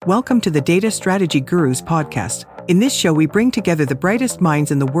Welcome to the Data Strategy Gurus podcast. In this show, we bring together the brightest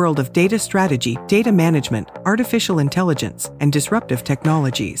minds in the world of data strategy, data management, artificial intelligence, and disruptive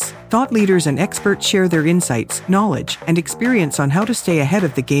technologies. Thought leaders and experts share their insights, knowledge, and experience on how to stay ahead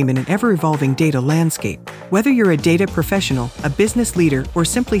of the game in an ever-evolving data landscape. Whether you're a data professional, a business leader, or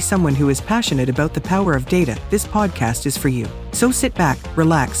simply someone who is passionate about the power of data, this podcast is for you. So sit back,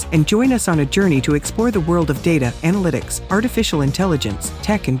 relax, and join us on a journey to explore the world of data, analytics, artificial intelligence,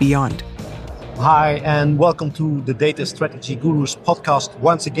 tech, and beyond. Hi, and welcome to the Data Strategy Gurus podcast,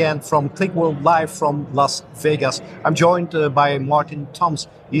 once again from Qlik World, live from Las Vegas. I'm joined by Martin Toms.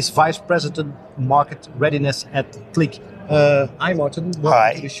 He's Vice President Market Readiness at Qlik. Hi, Martin.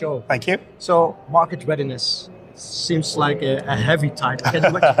 Welcome to the show. Thank you. So, Market Readiness seems like a heavy title.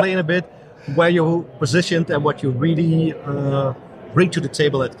 Can you explain a bit where you're positioned and what you really bring to the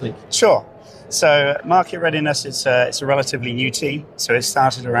table at Qlik? Sure. So Market Readiness is it's a relatively new team. So it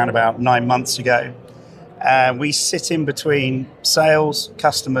started around about 9 months ago. We sit in between sales,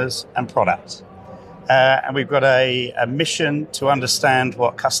 customers, and product. And we've got a mission to understand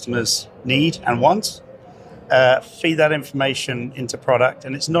what customers need and want, feed that information into product.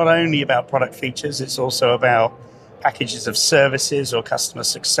 And it's not only about product features, it's also about packages of services or customer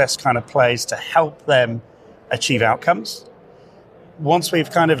success kind of plays to help them achieve outcomes. Once we've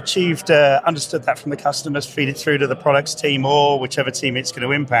kind of achieved, understood that from the customers, feed it through to the products team or whichever team it's going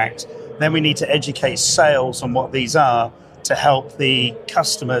to impact, then we need to educate sales on what these are to help the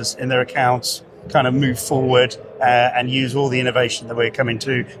customers in their accounts kind of move forward and use all the innovation that we're coming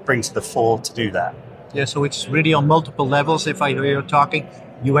to bring to the fore to do that. Yeah, so it's really on multiple levels. If I hear you talking,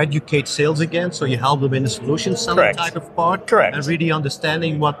 you educate sales again, so you help them in the solution selling type of part. Correct. And really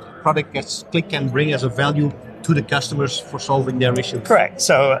understanding what product Qlik can bring as a value to the customers for solving their issues. Correct.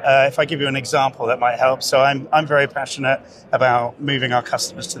 So if I give you an example that might help. So I'm very passionate about moving our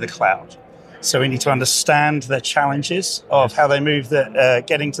customers to the cloud. So we need to understand the challenges of how they move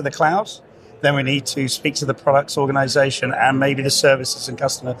getting to the cloud. Then we need to speak to the products organization and maybe the services and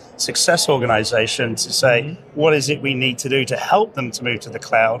customer success organization to say, what is it we need to do to help them to move to the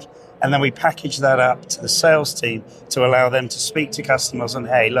cloud? And then we package that up to the sales team to allow them to speak to customers and,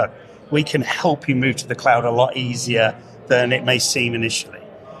 hey, look, we can help you move to the cloud a lot easier than it may seem initially.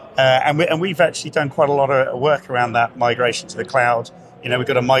 And we've actually done quite a lot of work around that migration to the cloud. You know, we've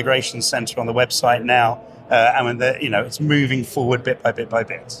got a migration center on the website now, and it's moving forward bit by bit by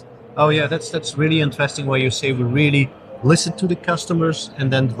bit. Oh yeah, that's really interesting where you say we really listen to the customers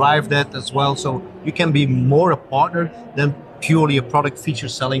and then drive that as well. So you can be more a partner than purely a product feature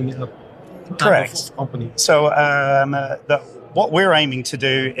selling type of company. So what we're aiming to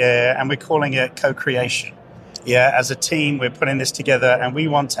do, and we're calling it co-creation. Yeah, as a team, we're putting this together and we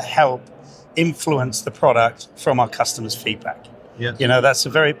want to help influence the product from our customers' feedback. Yes. You know, that's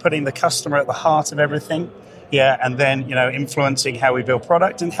putting the customer at the heart of everything. Yeah, and then, influencing how we build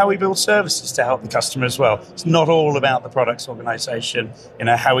product and how we build services to help the customer as well. It's not all about the products organization,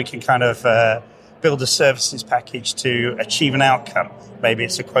 how we can kind of build a services package to achieve an outcome. Maybe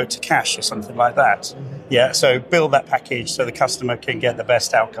it's a quote to cash or something like that. Yeah, so build that package so the customer can get the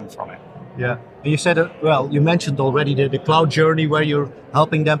best outcome from it. Yeah, and you said, you mentioned already the cloud journey where you're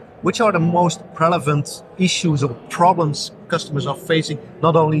helping them. Which are the most relevant issues or problems customers are facing,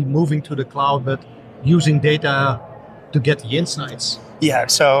 not only moving to the cloud, but using data to get the insights? Yeah,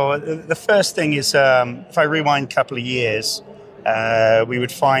 so the first thing is, if I rewind a couple of years, we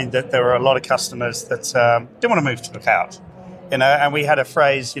would find that there were a lot of customers that didn't want to move to the cloud. And we had a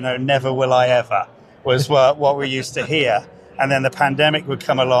phrase, never will I ever, was what we used to hear. And then the pandemic would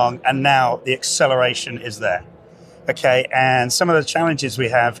come along, and now the acceleration is there. Okay, and some of the challenges we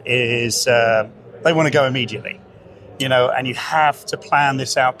have is they want to go immediately, and you have to plan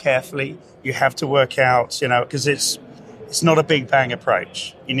this out carefully. You have to work out, because it's not a big bang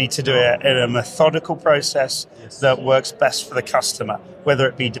approach. You need to do it in a methodical process that works best for the customer, whether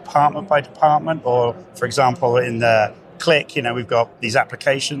it be department by department or, for example, in the Qlik, we've got these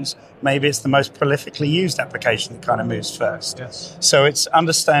applications. Maybe it's the most prolifically used application that kind of moves first. Yes. So it's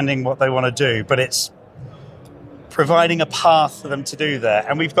understanding what they want to do, but it's providing a path for them to do that.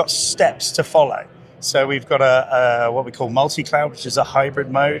 And we've got steps to follow. So we've got a what we call multi-cloud, which is a hybrid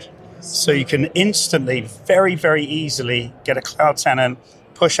mode. So you can instantly, very, very easily get a cloud tenant,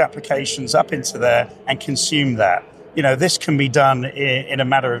 push applications up into there and consume that. This can be done in a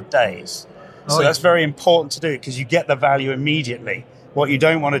matter of days. So that's very important to do because you get the value immediately. What you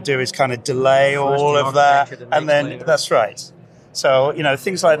don't want to do is kind of delay all of that. And then, that's right. So,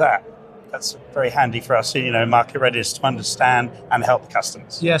 things like that. that's very handy for us, market readiness to understand and help the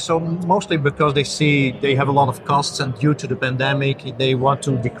customers. Yeah, so mostly because they see they have a lot of costs, and due to the pandemic, they want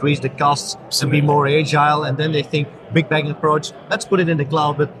to decrease the costs and be more agile. And then they think big bang approach, let's put it in the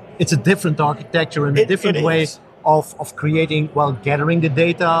cloud, but it's a different architecture and a different way of creating, gathering the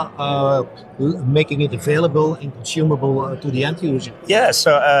data, making it available and consumable to the end user. Yeah,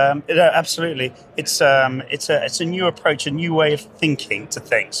 so absolutely, it's a new approach, a new way of thinking to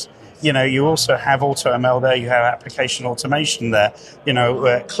things. You also have AutoML there, you have application automation there.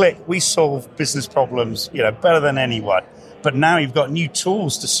 Qlik, we solve business problems, better than anyone. But now you've got new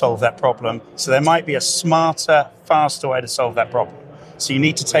tools to solve that problem, so there might be a smarter, faster way to solve that problem. So you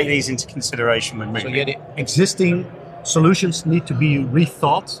need to take these into consideration when moving. So the existing solutions need to be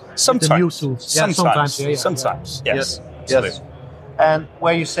rethought. Sometimes. The new tools. Sometimes. Yes. Yes. And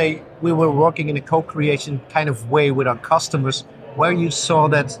where you say we were working in a co-creation kind of way with our customers, where you saw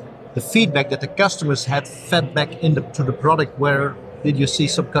that the feedback that the customers had fed back to the product, where did you see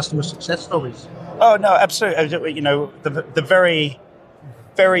some customer success stories? Oh, no, absolutely. The very,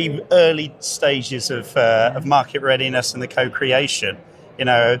 very early stages of market readiness and the co-creation,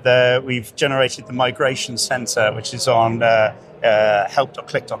 we've generated the migration center, which is on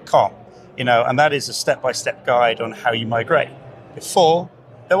help.qlik.com, and that is a step-by-step guide on how you migrate. Before,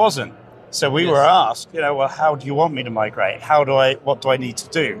 there wasn't. So we were asked, how do you want me to migrate? What do I need to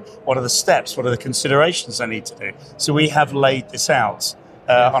do? What are the steps? What are the considerations I need to do? So we have laid this out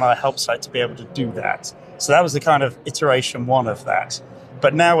on our help site to be able to do that. So that was the kind of iteration one of that.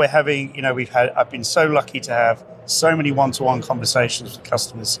 But now we're having, I've been so lucky to have so many one-to-one conversations with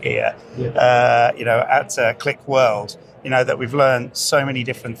customers here, at Qlik World, that we've learned so many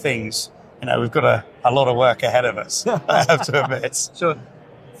different things. We've got a lot of work ahead of us, I have to admit. So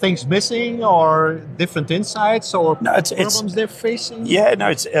things missing or different insights or problems they're facing? Yeah, no,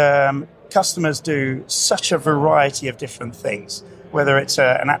 it's customers do such a variety of different things, whether it's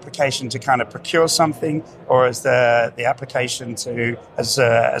an application to kind of procure something, or as the application to,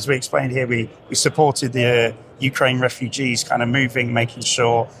 as we explained here, we supported the Ukraine refugees kind of moving, making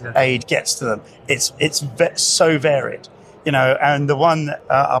sure aid gets to them. It's so varied, and the one,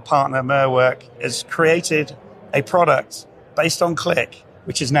 our partner Merwork has created a product based on Qlik,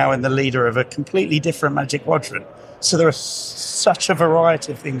 which is now in the leader of a completely different Magic Quadrant. So there are such a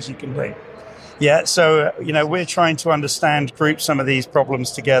variety of things you can do. Yeah, so, we're trying to group some of these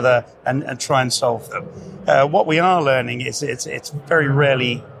problems together and try and solve them. What we are learning is it's very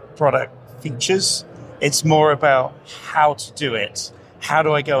rarely product features. It's more about how to do it. How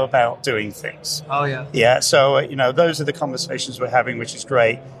do I go about doing things? Oh, yeah. Yeah, so, those are the conversations we're having, which is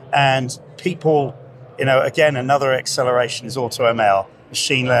great. And people, again, another acceleration is AutoML.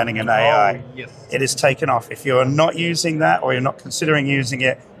 Machine learning and AI. Oh, yes. It has taken off. If you're not using that or you're not considering using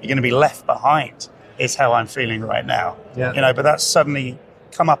it, you're going to be left behind, is how I'm feeling right now. Yeah. But that's suddenly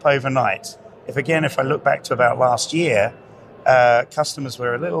come up overnight. If I look back to about last year, customers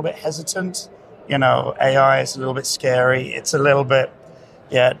were a little bit hesitant. AI is a little bit scary. It's a little bit,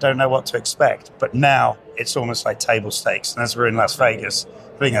 don't know what to expect. But now it's almost like table stakes. And as we're in Las Vegas,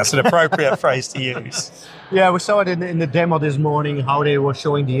 I think that's an appropriate phrase to use. Yeah, we saw it in the demo this morning, how they were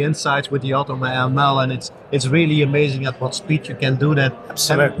showing the insights with the AutoML, and it's really amazing at what speed you can do that.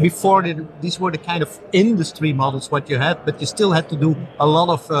 Absolutely. And before, these were the kind of industry models what you had, but you still had to do a lot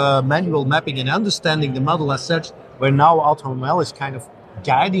of manual mapping and understanding the model as such, where now AutoML is kind of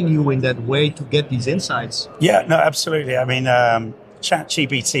guiding you in that way to get these insights. Yeah, no, absolutely. I mean,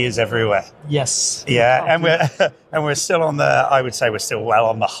 ChatGPT is everywhere. Yes. Yeah, and we're still on I would say we're still well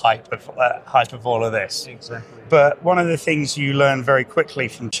on the hype of all of this. Exactly. But one of the things you learn very quickly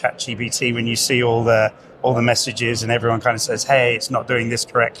from ChatGPT, when you see all the messages and everyone kind of says, hey, it's not doing this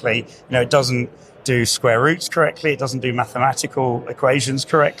correctly. It doesn't do square roots correctly. It doesn't do mathematical equations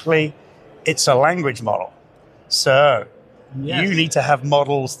correctly. It's a language model. So you need to have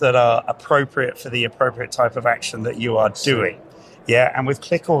models that are appropriate for the appropriate type of action that you are doing. Yeah, and with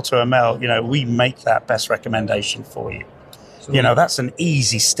Qlik AutoML, we make that best recommendation for you. So that's an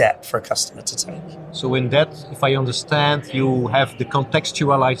easy step for a customer to take. So in that, if I understand, you have the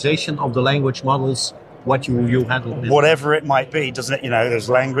contextualization of the language models, what you handle. Whatever it might be, doesn't it? There's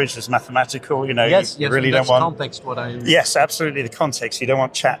language, there's mathematical, Yes, you really that's don't want... context, what I... Yes, absolutely, the context. You don't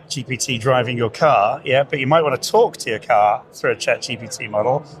want ChatGPT driving your car, but you might want to talk to your car through a ChatGPT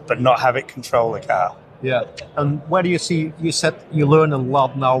model, but not have it control the car. Yeah, and where do you see, you said you learn a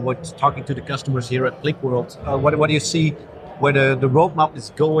lot now with talking to the customers here at Qlik World. What do you see where the roadmap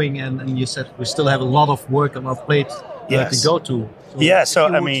is going? And you said we still have a lot of work on our plate to go to. So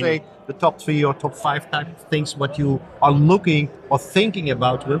if you would say the top 3 or top 5 type of things what you are looking or thinking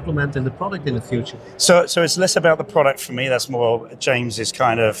about to implement in the product in the future. So it's less about the product for me. That's more James's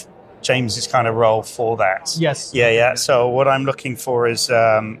kind of role for that. Yes. Yeah. So what I'm looking for is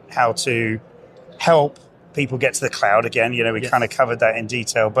how to help people get to the cloud again. We kind of covered that in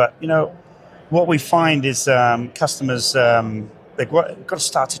detail, but what we find is customers they've got to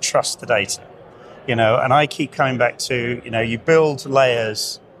start to trust the data. And I keep coming back to you build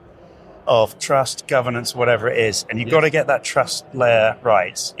layers of trust, governance, whatever it is, and you've got to get that trust layer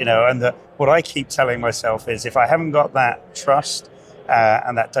right. And what I keep telling myself is if I haven't got that trust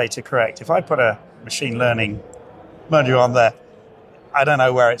and that data correct, if I put a machine learning module on there, I don't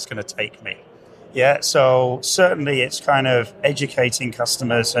know where it's going to take me. Yeah, so certainly it's kind of educating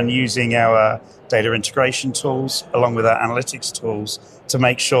customers and using our data integration tools along with our analytics tools to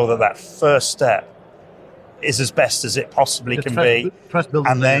make sure that first step is as best as it possibly can be.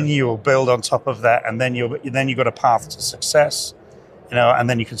 And then you will build on top of that, and then you've got a path to success, and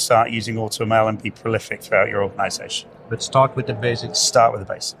then you can start using AutoML and be prolific throughout your organization. But start with the basics. Start with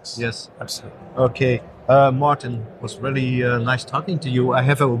the basics. Yes. Absolutely. Okay. Martin, it was really nice talking to you. I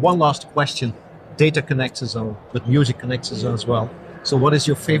have one last question. Data connects us all, but music connects us as well. So what is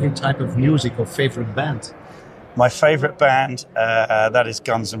your favorite type of music or favorite band? My favorite band, that is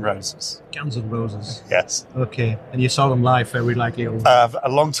Guns N' Roses. Guns N' Roses. Yes. Okay. And you saw them live very likely? A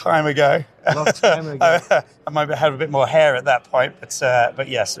long time ago. I might have had a bit more hair at that point, but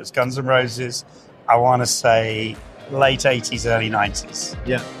yes, it was Guns N' Roses. I want to say late 80s, early 90s.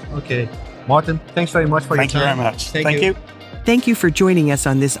 Yeah. Okay. Martin, thanks very much for your time. Thank you very much. Thank you. Thank you for joining us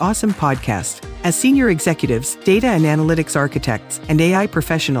on this awesome podcast. As senior executives, data and analytics architects, and AI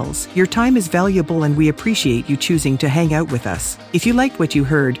professionals, your time is valuable and we appreciate you choosing to hang out with us. If you liked what you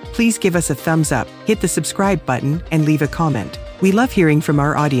heard, please give us a thumbs up, hit the subscribe button, and leave a comment. We love hearing from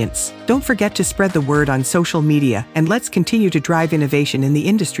our audience. Don't forget to spread the word on social media, and let's continue to drive innovation in the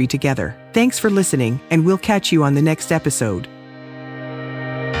industry together. Thanks for listening, and we'll catch you on the next episode.